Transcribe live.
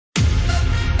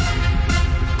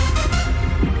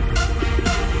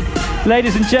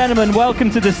Ladies and gentlemen,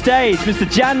 welcome to the stage, Mr.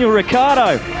 Daniel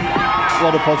Ricciardo. A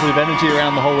lot of positive energy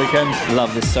around the whole weekend.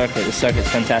 Love this circuit. The circuit's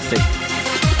fantastic.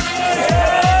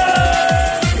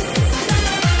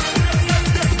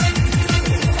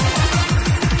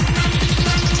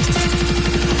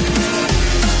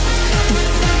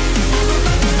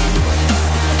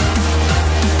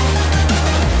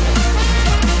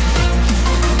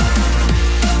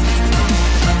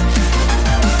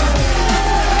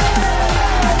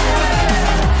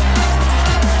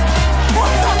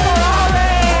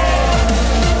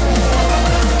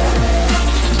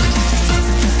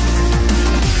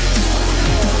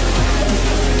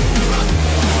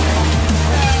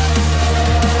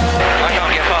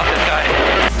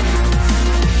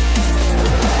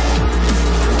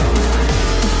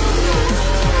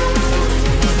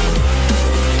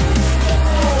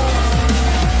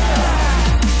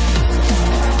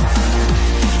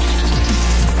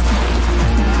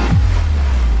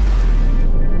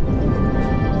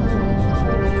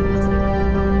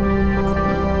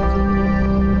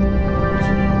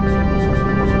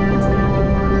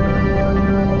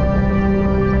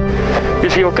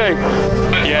 Is he okay?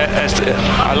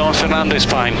 Yeah, Alonso Fernando is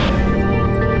fine.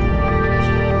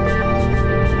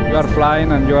 You are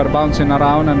flying and you are bouncing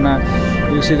around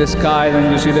and you see the sky,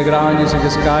 then you see the ground, you see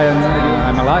the sky, and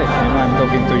I'm alive, I'm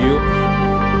talking to you.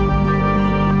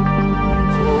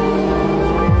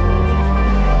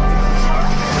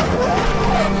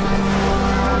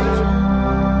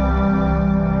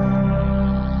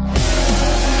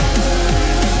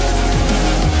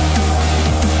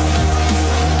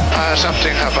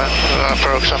 Something happened. I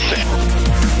broke something.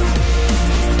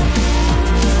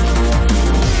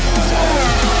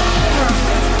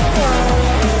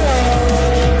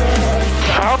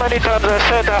 How many times I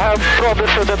said I have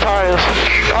problems with the tires?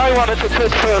 I wanted to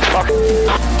pit first, fuck.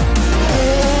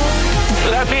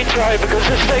 Let me try because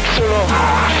this takes too long.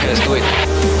 Let's do it.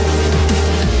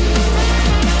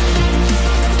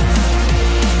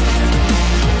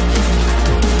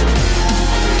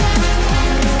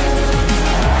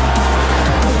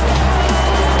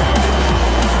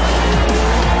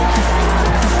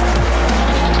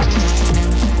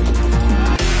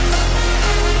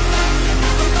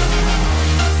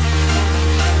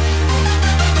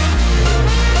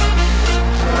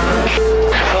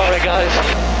 Guys.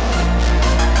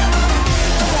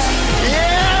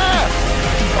 Yeah!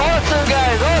 Awesome,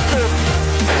 guys, awesome!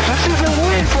 This is a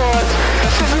win for us!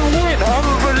 This is a win!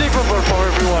 Unbelievable for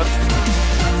everyone!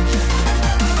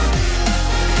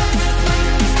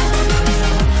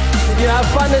 Did you have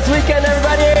fun this weekend,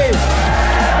 everybody?